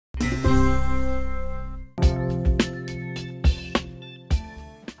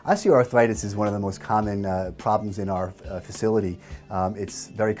Osteoarthritis is one of the most common problems in our facility. It's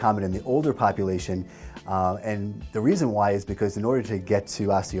very common in the older population, and the reason why is because in order to get to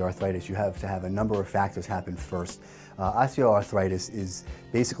osteoarthritis, you have to have a number of factors happen first. Osteoarthritis is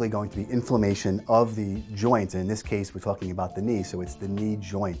basically going to be inflammation of the joint, and in this case we're talking about the knee, so it's the knee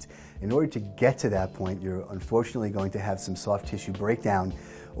joint. In order to get to that point, you're unfortunately going to have some soft tissue breakdown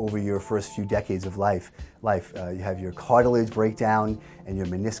over your first few decades of life. You have your cartilage breakdown and your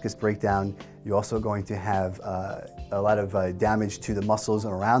meniscus breakdown. You're also going to have a lot of damage to the muscles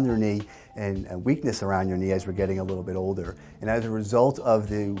around your knee and weakness around your knee as we're getting a little bit older. And as a result of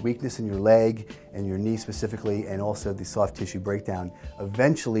the weakness in your leg and your knee specifically, and also the soft tissue breakdown,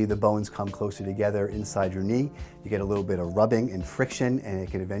 eventually the bones come closer together inside your knee. You get a little bit of rubbing and friction, and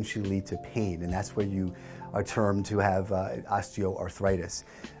it can eventually lead to pain, and that's where you are termed to have osteoarthritis.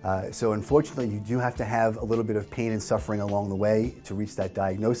 So unfortunately, you do have to have a little bit of pain and suffering along the way to reach that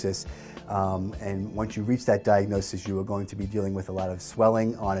diagnosis. And once you reach that diagnosis, you are going to be dealing with a lot of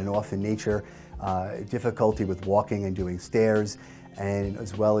swelling on and off in nature, difficulty with walking and doing stairs, and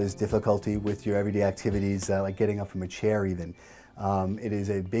as well as difficulty with your everyday activities, like getting up from a chair even. It is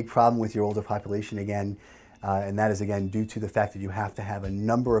a big problem with your older population again. And that is again due to the fact that you have to have a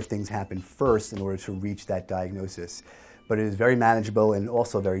number of things happen first in order to reach that diagnosis. But it is very manageable and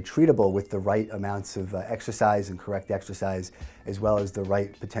also very treatable with the right amounts of exercise and correct exercise, as well as the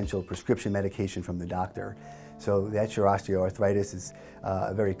right potential prescription medication from the doctor. So that's your osteoarthritis. It's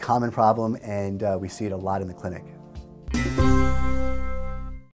a very common problem, and we see it a lot in the clinic.